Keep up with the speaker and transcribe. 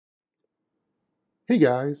Hey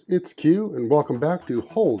guys, it's Q, and welcome back to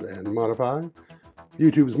Hold and Modify,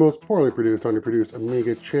 YouTube's most poorly produced, underproduced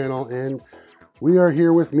Amiga channel, and we are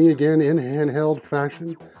here with me again in handheld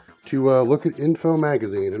fashion to look at Info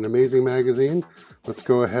Magazine, an amazing magazine. Let's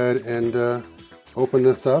go ahead and open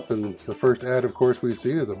this up, and the first ad, of course, we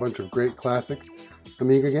see is a bunch of great classic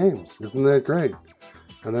Amiga games. Isn't that great?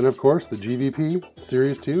 And then, of course, the GVP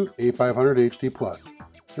Series 2 A500 HD+.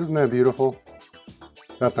 Isn't that beautiful?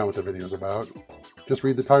 That's not what the video's about. Just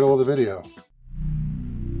read the title of the video.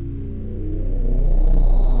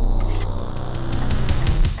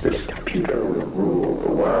 This computer will rule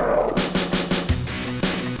the world.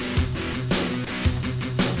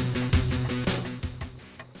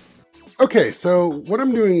 Okay, so what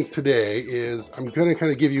I'm doing today is I'm going to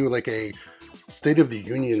kind of give you like a State of the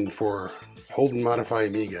Union for Hold and Modify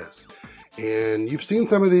Amigas. And you've seen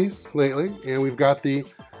some of these lately, and we've got the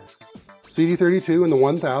CD32 and the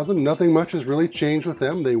 1000. Nothing much has really changed with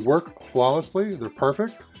them. They work flawlessly, they're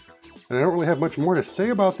perfect, and I don't really have much more to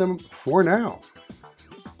say about them for now.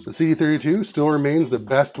 The CD32 still remains the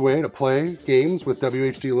best way to play games with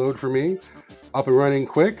WHD load for me. Up and running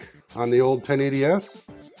quick on the old 1080S,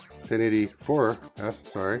 1084S,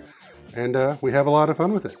 sorry, and we have a lot of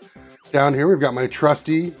fun with it. Down here we've got my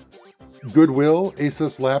trusty Goodwill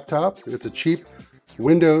Asus laptop. It's a cheap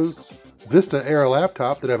Windows Vista era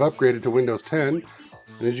laptop that I've upgraded to Windows 10.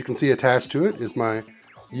 And as you can see, attached to it is my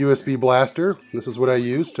USB blaster. This is what I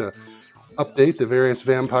use to update the various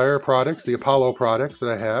Vampire products, the Apollo products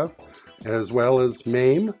that I have, as well as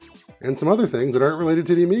MAME and some other things that aren't related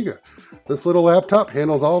to the Amiga. This little laptop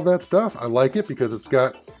handles all of that stuff. I like it because it's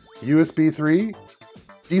got USB 3,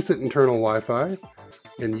 decent internal Wi-Fi,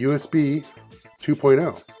 and USB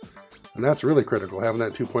 2.0. And that's really critical, having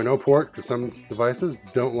that 2.0 port, because some devices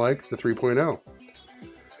don't like the 3.0.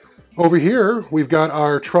 Over here, we've got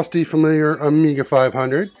our trusty familiar Amiga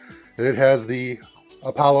 500, and it has the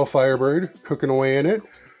Apollo Firebird cooking away in it.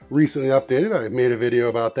 Recently updated, I made a video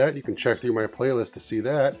about that. You can check through my playlist to see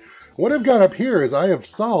that. What I've got up here is I have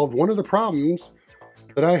solved one of the problems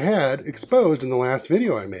that I had exposed in the last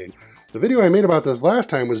video I made. The video I made about this last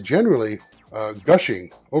time was generally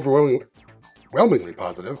gushing, overwhelmingly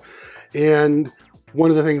positive. And one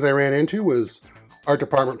of the things I ran into was Art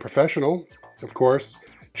Department Professional, of course,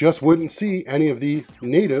 just wouldn't see any of the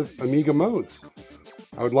native Amiga modes.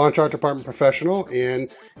 I would launch Art Department Professional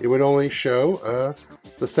and it would only show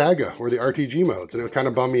the Saga or the RTG modes, and it would kind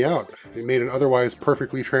of bum me out. It made an otherwise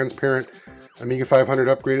perfectly transparent Amiga 500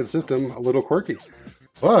 upgraded system a little quirky.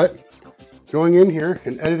 But going in here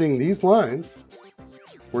and editing these lines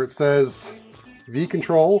where it says V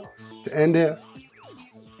control to end if,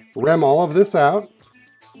 rem all of this out.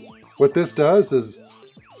 What this does is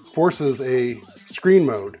forces a screen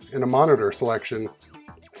mode and a monitor selection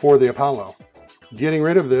for the Apollo. Getting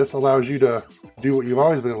rid of this allows you to do what you've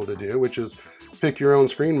always been able to do, which is pick your own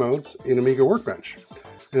screen modes in Amiga Workbench.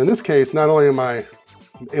 And in this case, not only am I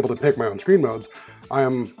able to pick my own screen modes, I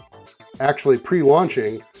am actually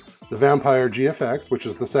pre-launching the Vampire GFX, which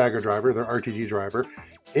is the Saga driver, their RTG driver,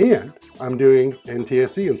 and I'm doing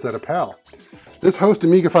NTSC instead of PAL. This host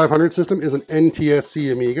Amiga 500 system is an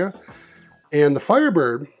NTSC Amiga, and the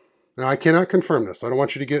Firebird, now I cannot confirm this, so I don't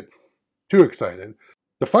want you to get too excited.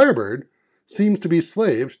 The Firebird seems to be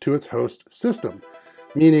slaved to its host system,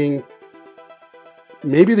 meaning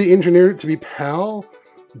maybe they engineered it to be PAL,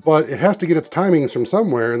 but it has to get its timings from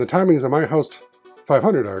somewhere, and the timings of my host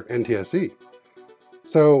 500 are NTSC.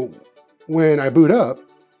 So when I boot up,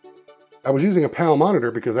 I was using a PAL monitor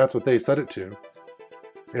because that's what they set it to,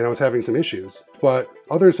 and I was having some issues. But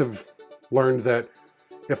others have learned that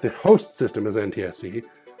if the host system is NTSC,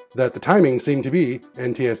 that the timings seem to be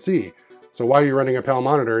NTSC. So why are you running a PAL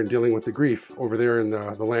monitor and dealing with the grief over there in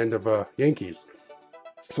the land of Yankees?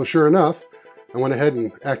 So sure enough, I went ahead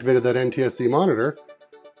and activated that NTSC monitor,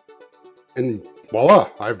 and voila,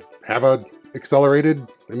 I have an accelerated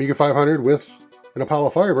Amiga 500 with an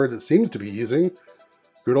Apollo Firebird that seems to be using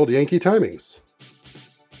good old Yankee timings.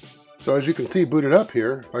 So as you can see booted up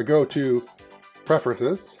here, if I go to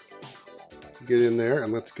Preferences, get in there,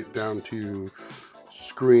 and let's get down to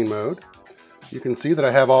Screen Mode, you can see that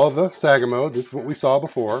I have all of the Saga modes. This is what we saw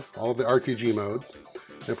before, all of the RTG modes.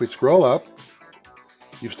 And if we scroll up,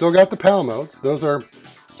 you've still got the PAL modes. Those are,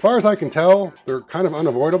 as far as I can tell, they're kind of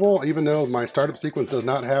unavoidable, even though my startup sequence does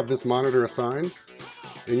not have this monitor assigned.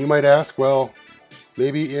 And you might ask, well,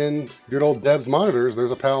 maybe in good old Dev's monitors,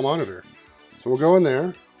 there's a PAL monitor. So we'll go in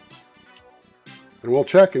there, and we'll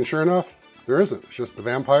check, and sure enough, there isn't. It's just the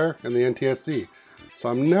Vampire and the NTSC. So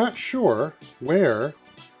I'm not sure where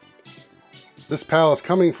this PAL is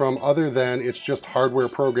coming from other than it's just hardware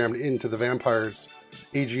programmed into the Vampire's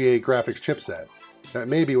AGA graphics chipset. That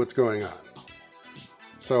may be what's going on.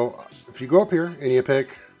 So if you go up here and you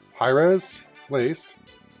pick high res laced,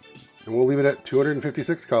 and we'll leave it at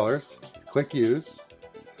 256 colors, click use.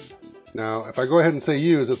 Now, if I go ahead and say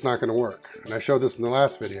use, it's not going to work. And I showed this in the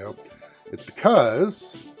last video. It's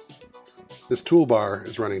because this toolbar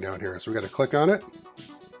is running down here. So we got to click on it.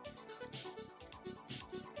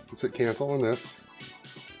 Let's hit cancel on this.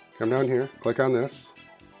 Come down here, click on this.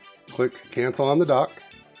 Click cancel on the dock.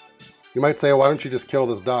 You might say, why don't you just kill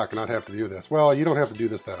this dock and not have to do this? Well, you don't have to do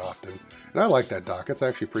this that often. And I like that dock. It's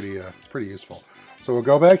actually it's pretty useful. So we'll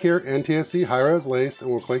go back here, NTSC high-res laced,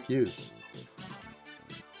 and we'll click use.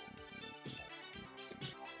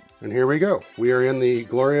 And here we go. We are in the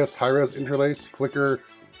glorious high-res interlace flicker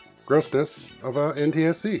grossness of a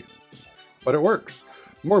NTSC. But it works.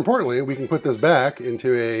 More importantly, we can put this back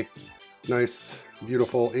into a nice,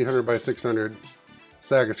 beautiful 800 by 600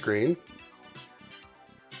 Saga screen.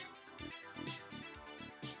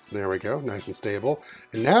 There we go, nice and stable.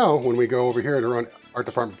 And now, when we go over here to run Art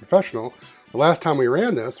Department Professional, the last time we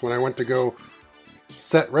ran this, when I went to go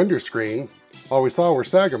set render screen, all we saw were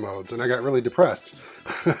Saga modes, and I got really depressed.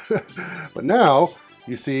 But now,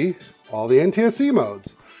 you see all the NTSC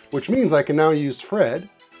modes, which means I can now use Fred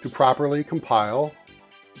to properly compile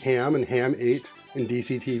ham and ham 8 and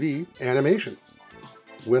DCTV animations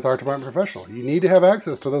with Art Department Professional. You need to have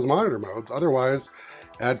access to those monitor modes, otherwise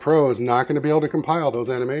Ad Pro is not going to be able to compile those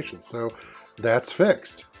animations. So that's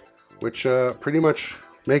fixed, which pretty much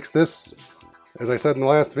makes this, as I said in the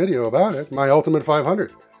last video about it, my ultimate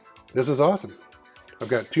 500. This is awesome. I've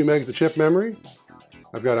got 2 megs of chip memory.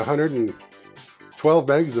 I've got 112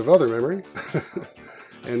 megs of other memory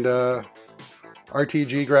and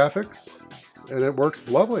RTG graphics, and it works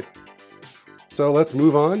lovely. So let's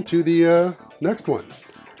move on to the next one.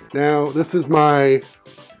 Now, this is my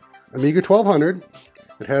Amiga 1200.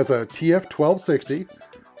 It has a TF1260.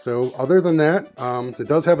 So other than that, it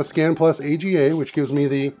does have a Scan Plus AGA, which gives me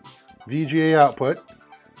the VGA output,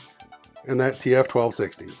 and that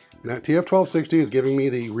TF1260. And that TF1260 is giving me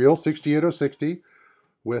the real 68060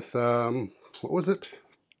 with, what was it?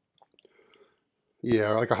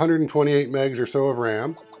 Yeah, like 128 megs or so of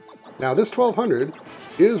RAM. Now this 1200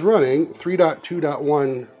 is running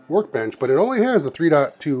 3.2.1 Workbench, but it only has the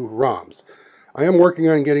 3.2 ROMs. I am working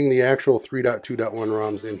on getting the actual 3.2.1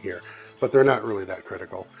 ROMs in here, but they're not really that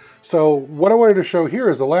critical. So what I wanted to show here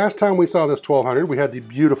is the last time we saw this 1200, we had the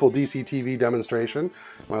beautiful DCTV demonstration,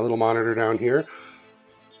 my little monitor down here.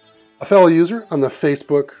 A fellow user on the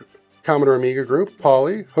Facebook Commodore Amiga group,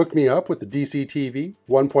 Paulie, hooked me up with the DCTV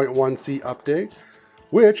 1.1c update,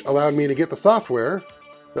 which allowed me to get the software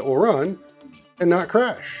that will run and not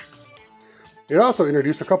crash. It also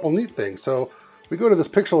introduced a couple neat things. So we go to this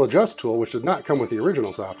pixel adjust tool, which did not come with the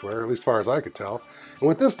original software, at least as far as I could tell. And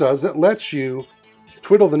what this does, it lets you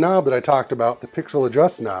twiddle the knob that I talked about, the pixel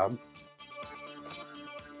adjust knob,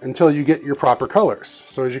 until you get your proper colors.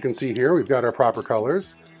 So as you can see here, we've got our proper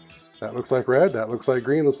colors. That looks like red, that looks like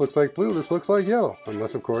green, this looks like blue, this looks like yellow.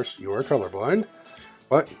 Unless, of course, you are colorblind.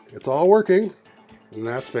 But it's all working, and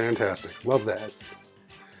that's fantastic. Love that.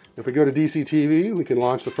 If we go to DCTV, we can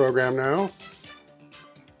launch the program now.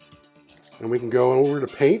 And we can go over to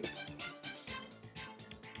Paint.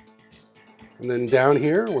 And then down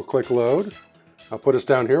here, we'll click Load. I'll put us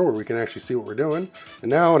down here where we can actually see what we're doing. And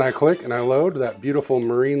now when I click and I load that beautiful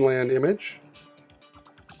marine land image,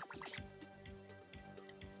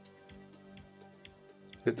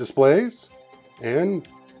 it displays and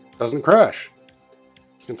doesn't crash.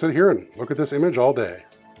 You can sit here and look at this image all day.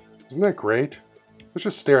 Isn't that great? Let's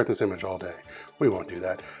just stare at this image all day. We won't do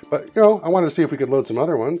that. But, you know, I wanted to see if we could load some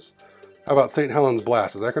other ones. How about St. Helens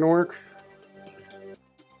Blast? Is that going to work?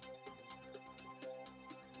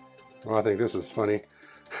 Oh, I think this is funny.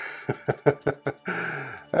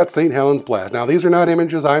 That's St. Helens Blast. Now, these are not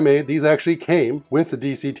images I made. These actually came with the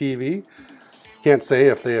DCTV. Can't say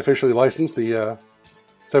if they officially licensed the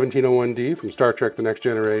 1701D from Star Trek The Next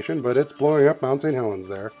Generation, but it's blowing up Mount St. Helens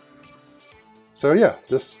there. So yeah,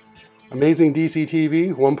 this amazing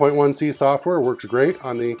DCTV 1.1c software works great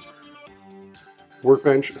on the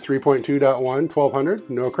Workbench 3.2.1 1200,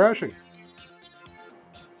 no crashing.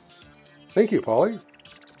 Thank you, Paulie.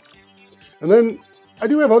 And then I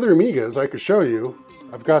do have other Amigas I could show you.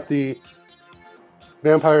 I've got the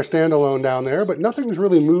Vampire Standalone down there, but nothing's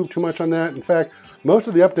really moved too much on that. In fact, most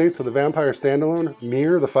of the updates to the Vampire Standalone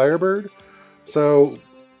mirror the Firebird. So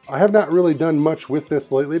I have not really done much with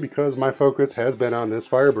this lately because my focus has been on this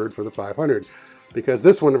Firebird for the 500. Because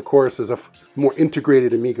this one, of course, is a more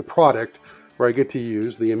integrated Amiga product where I get to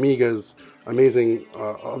use the Amiga's amazing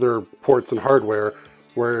other ports and hardware,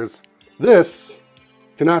 whereas this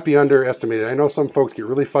cannot be underestimated. I know some folks get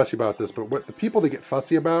really fussy about this, but what the people that get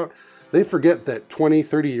fussy about, they forget that 20,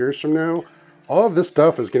 30 years from now, all of this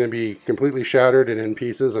stuff is going to be completely shattered and in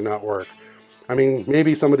pieces and not work. I mean,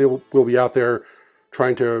 maybe somebody will be out there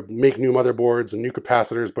trying to make new motherboards and new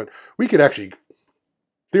capacitors, but we could actually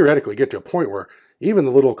theoretically get to a point where even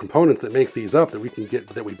the little components that make these up that we can get,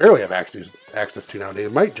 that we barely have access to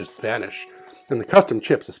nowadays, might just vanish. And the custom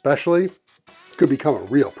chips especially could become a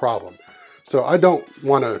real problem. So I don't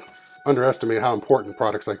want to underestimate how important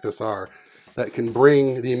products like this are that can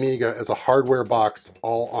bring the Amiga as a hardware box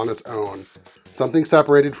all on its own. Something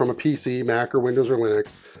separated from a PC, Mac, or Windows, or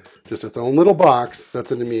Linux. Just its own little box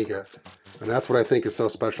that's an Amiga. And that's what I think is so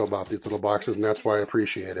special about these little boxes, and that's why I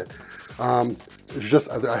appreciate it. It's just,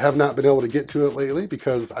 I have not been able to get to it lately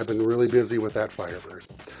because I've been really busy with that Firebird.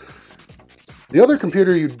 The other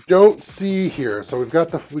computer you don't see here, so we got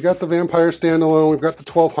the Vampire standalone, we've got the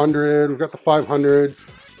 1200, we've got the 500,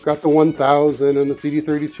 we've got the 1000 and the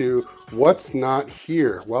CD32. What's not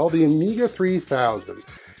here? Well, the Amiga 3000.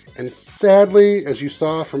 And sadly, as you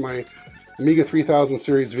saw from my Amiga 3000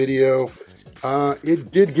 series video,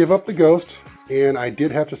 it did give up the ghost, and I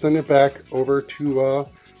did have to send it back over to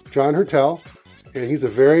John Hertel. And he's a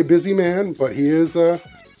very busy man, but he is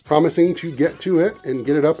promising to get to it and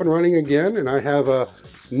get it up and running again. And I have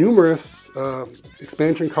numerous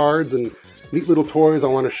expansion cards and neat little toys I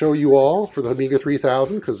want to show you all for the Amiga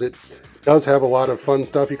 3000, because it does have a lot of fun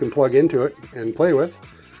stuff you can plug into it and play with.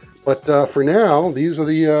 But for now, these are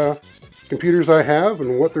the computers I have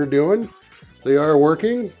and what they're doing. They are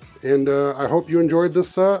working, and I hope you enjoyed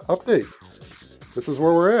this update. This is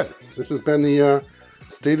where we're at. This has been the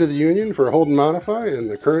State of the Union for Hold and Modify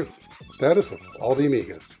and the current status of all the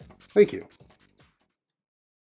Amigas. Thank you.